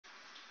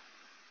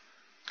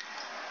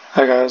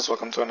Hi guys,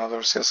 welcome to another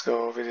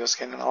CSGO video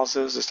skin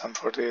analysis. This time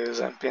for this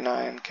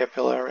MP9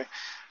 Capillary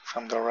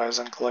from the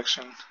Horizon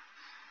collection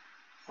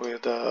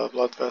with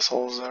blood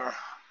vessels there.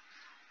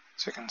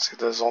 So you can see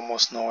there's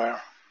almost no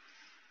air.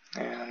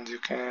 And you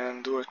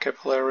can do a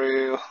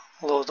capillary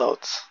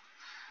loadout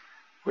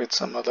with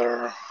some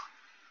other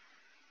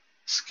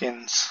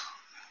skins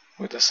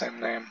with the same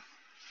name.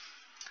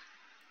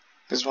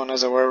 This one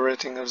has a wear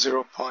rating of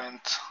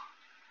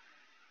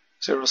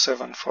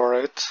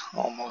 0.0748,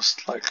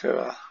 almost like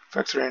a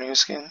factory new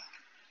skin.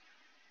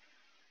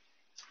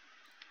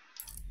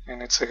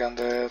 And it's a gun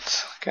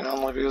that can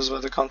only be used by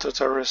the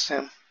counter-terrorist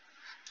team.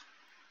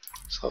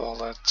 So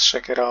let's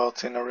check it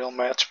out in a real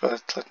match,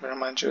 but let me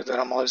remind you that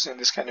I'm always doing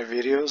this kind of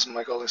videos.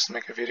 My goal is to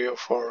make a video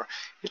for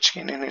each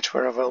skin in each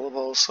wear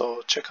available,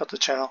 so check out the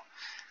channel,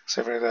 because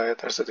every day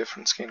there's a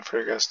different skin for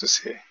you guys to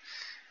see.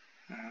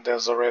 And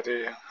there's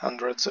already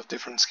hundreds of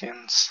different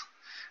skins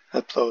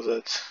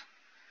uploaded.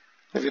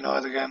 Let me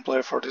know the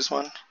gameplay for this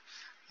one,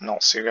 and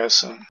I'll see you guys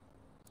soon.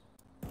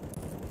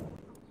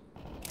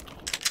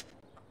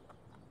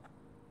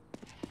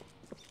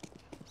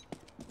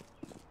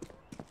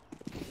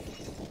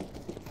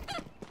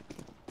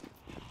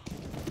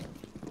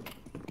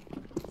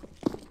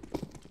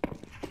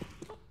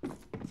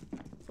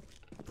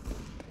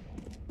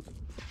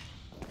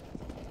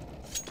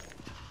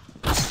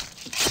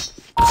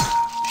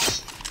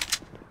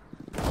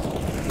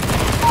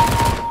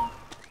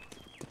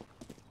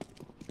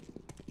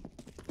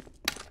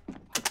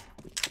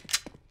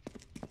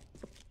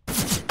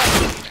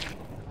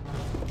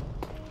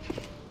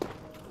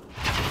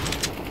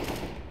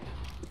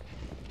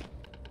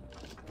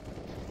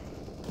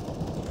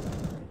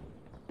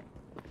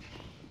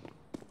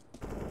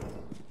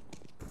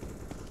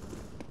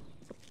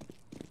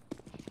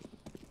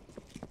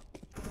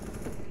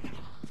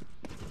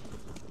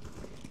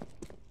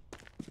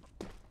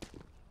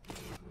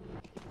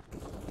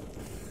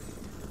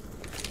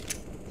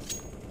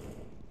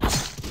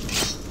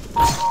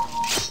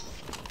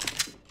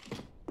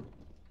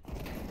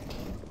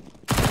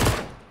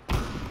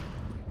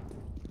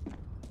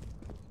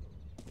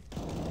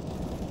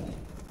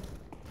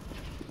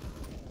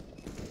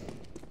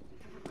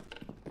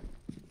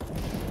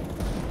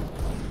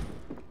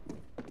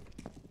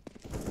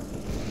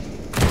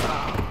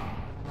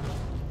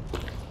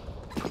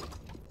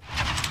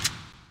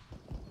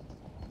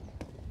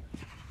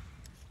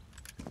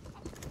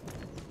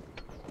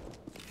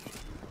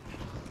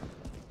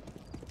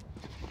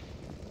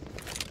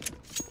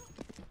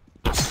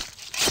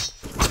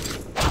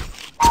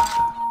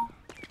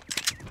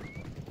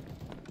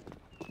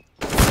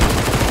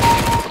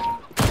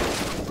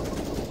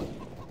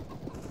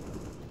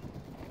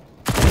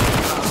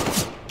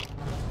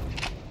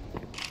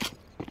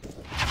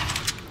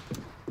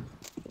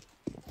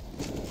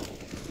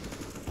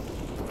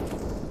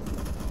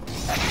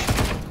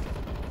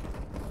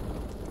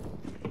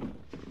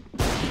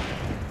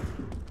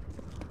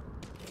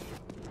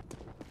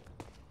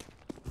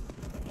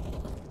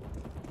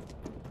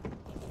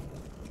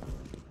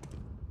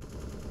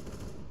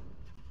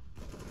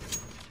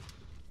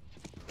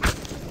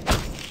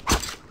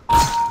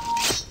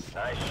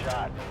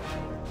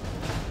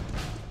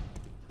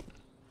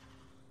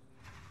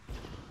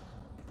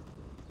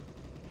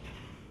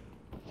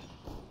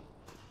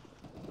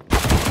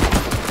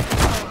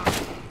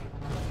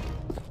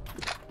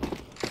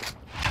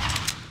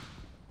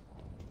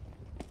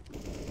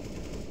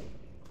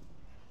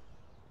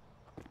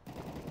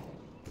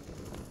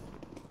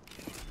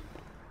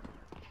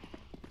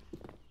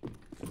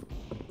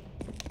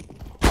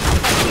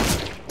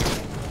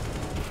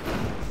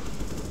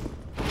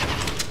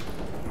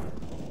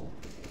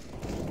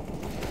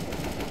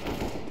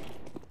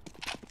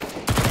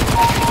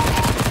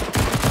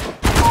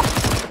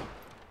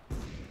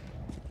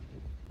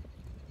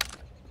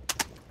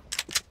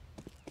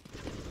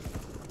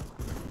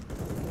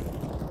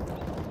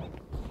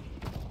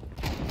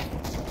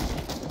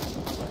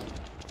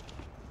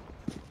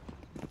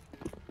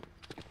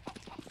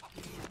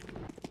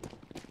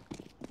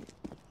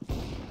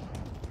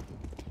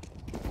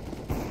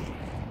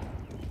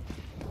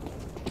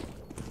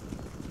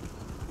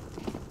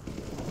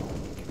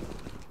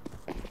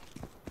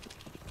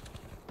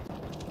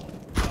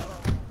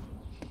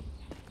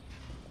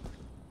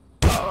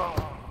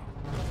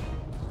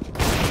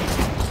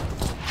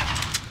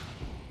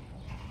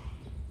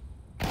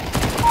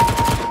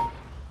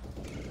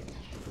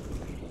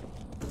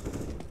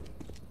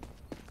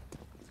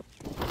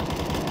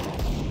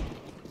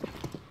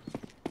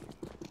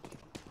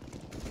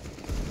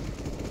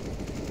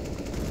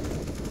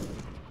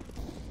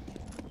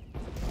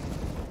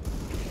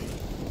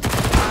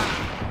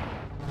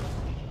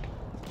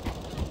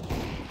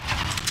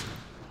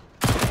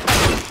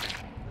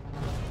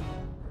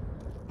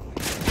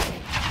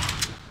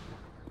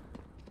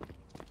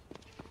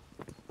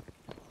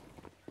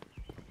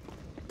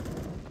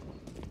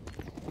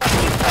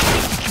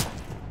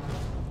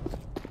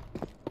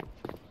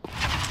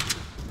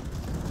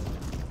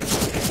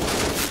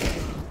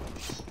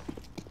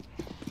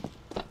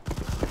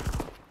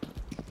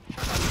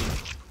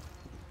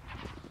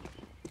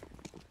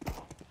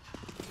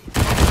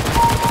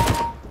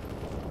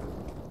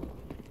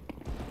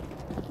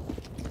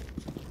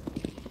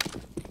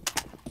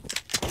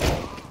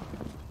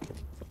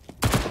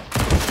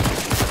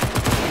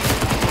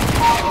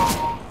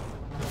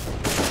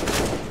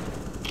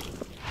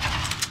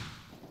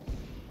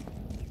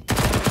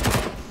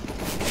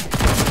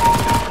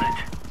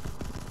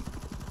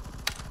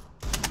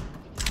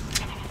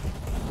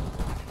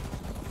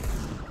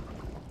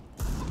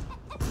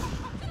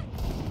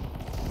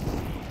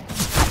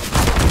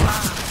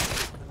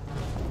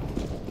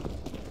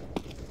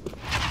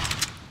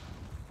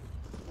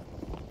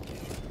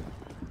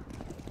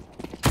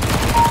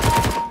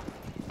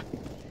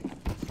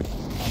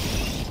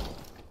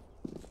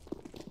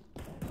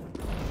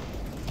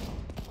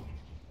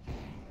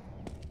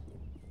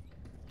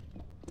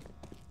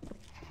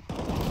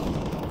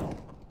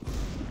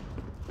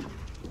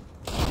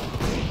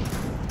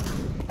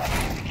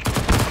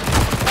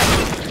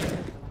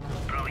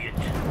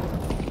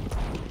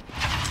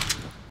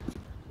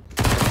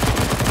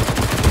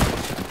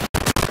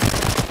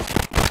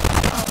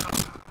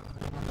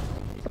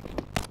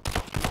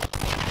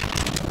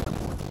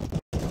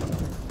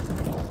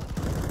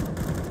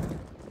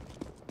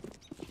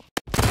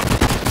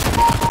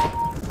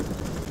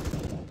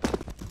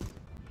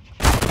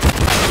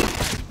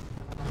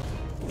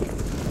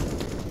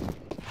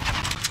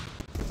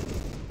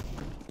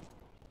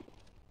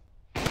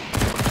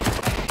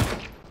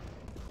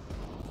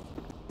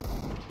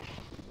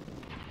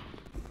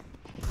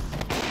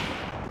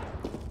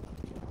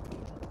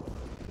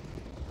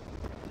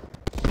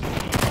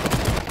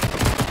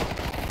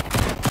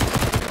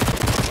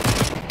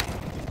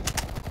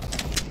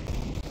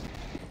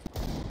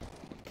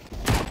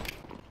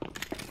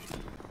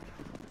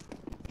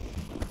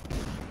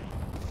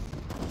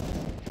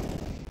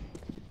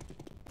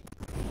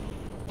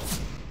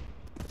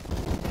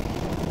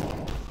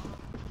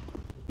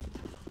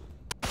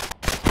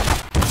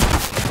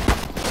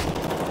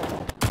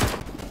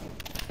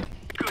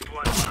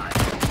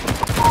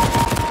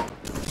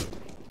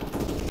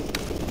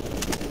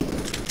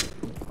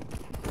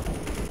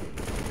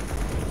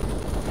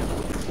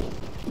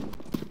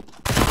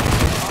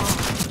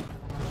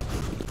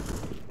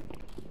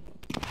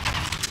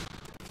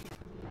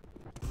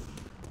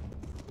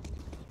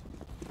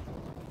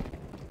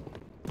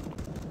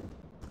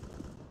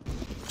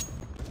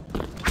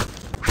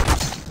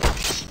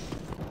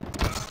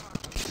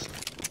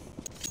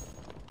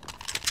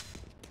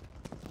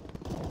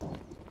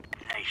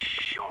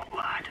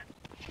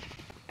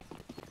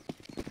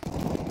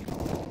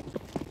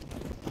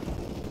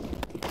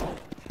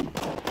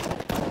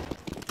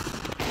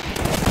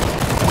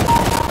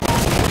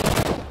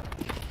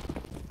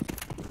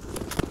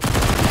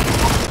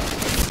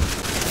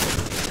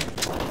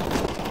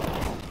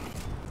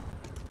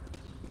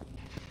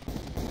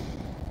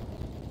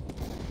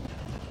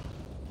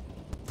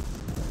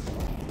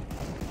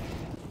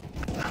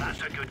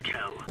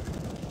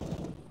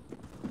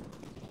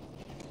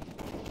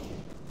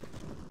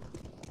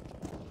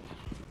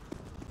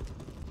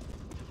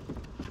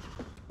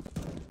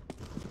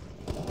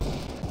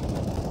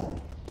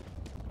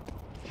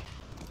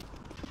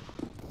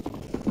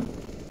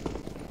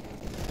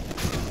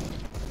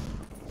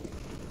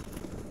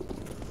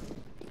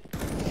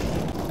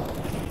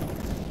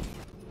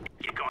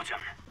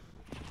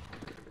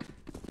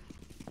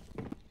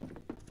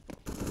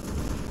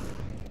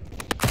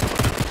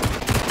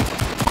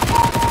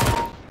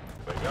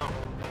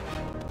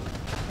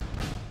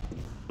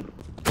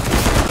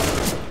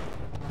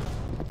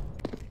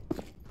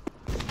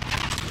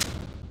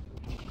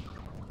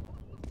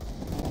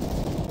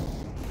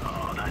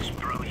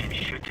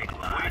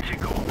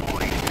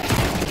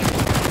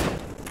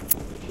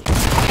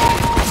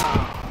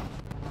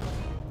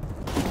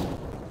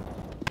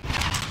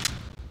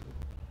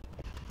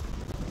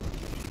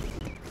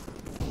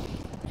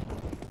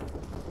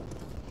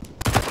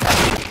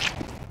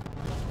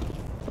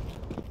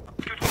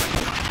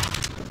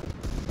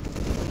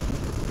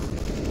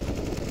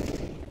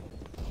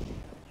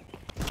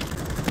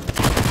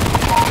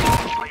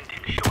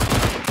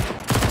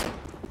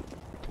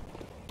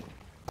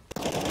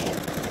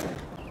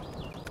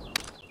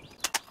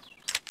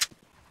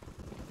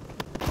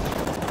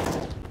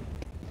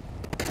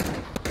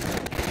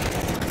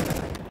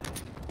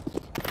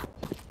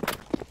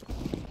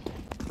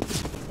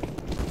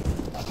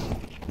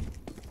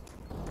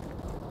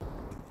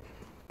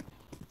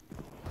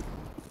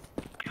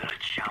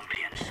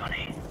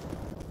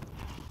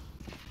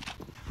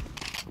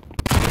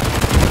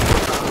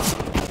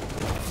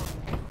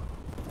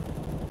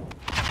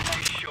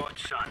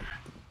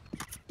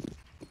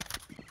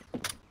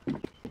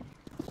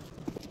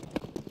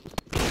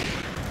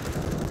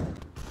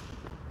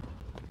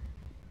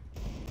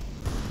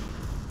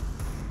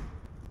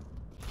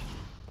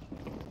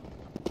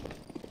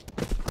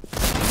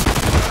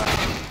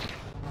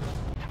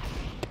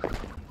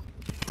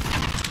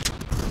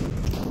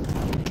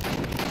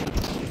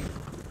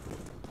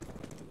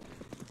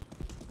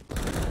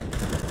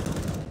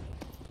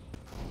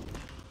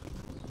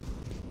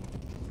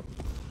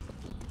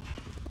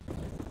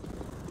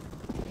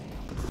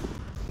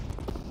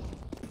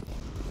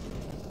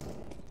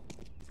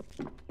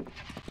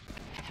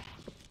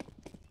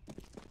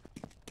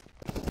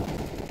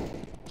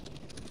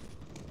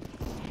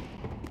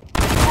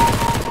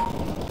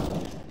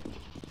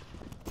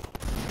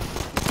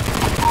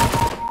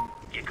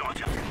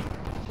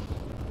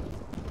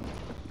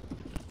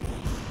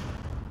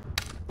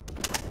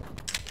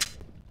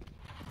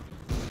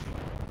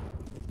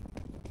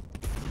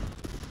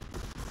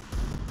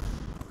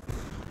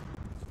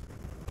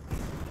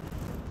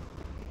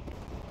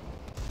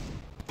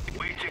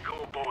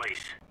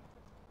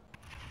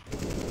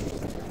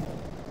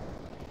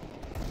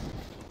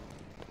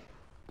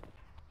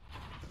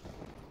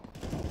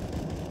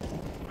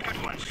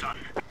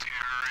 son.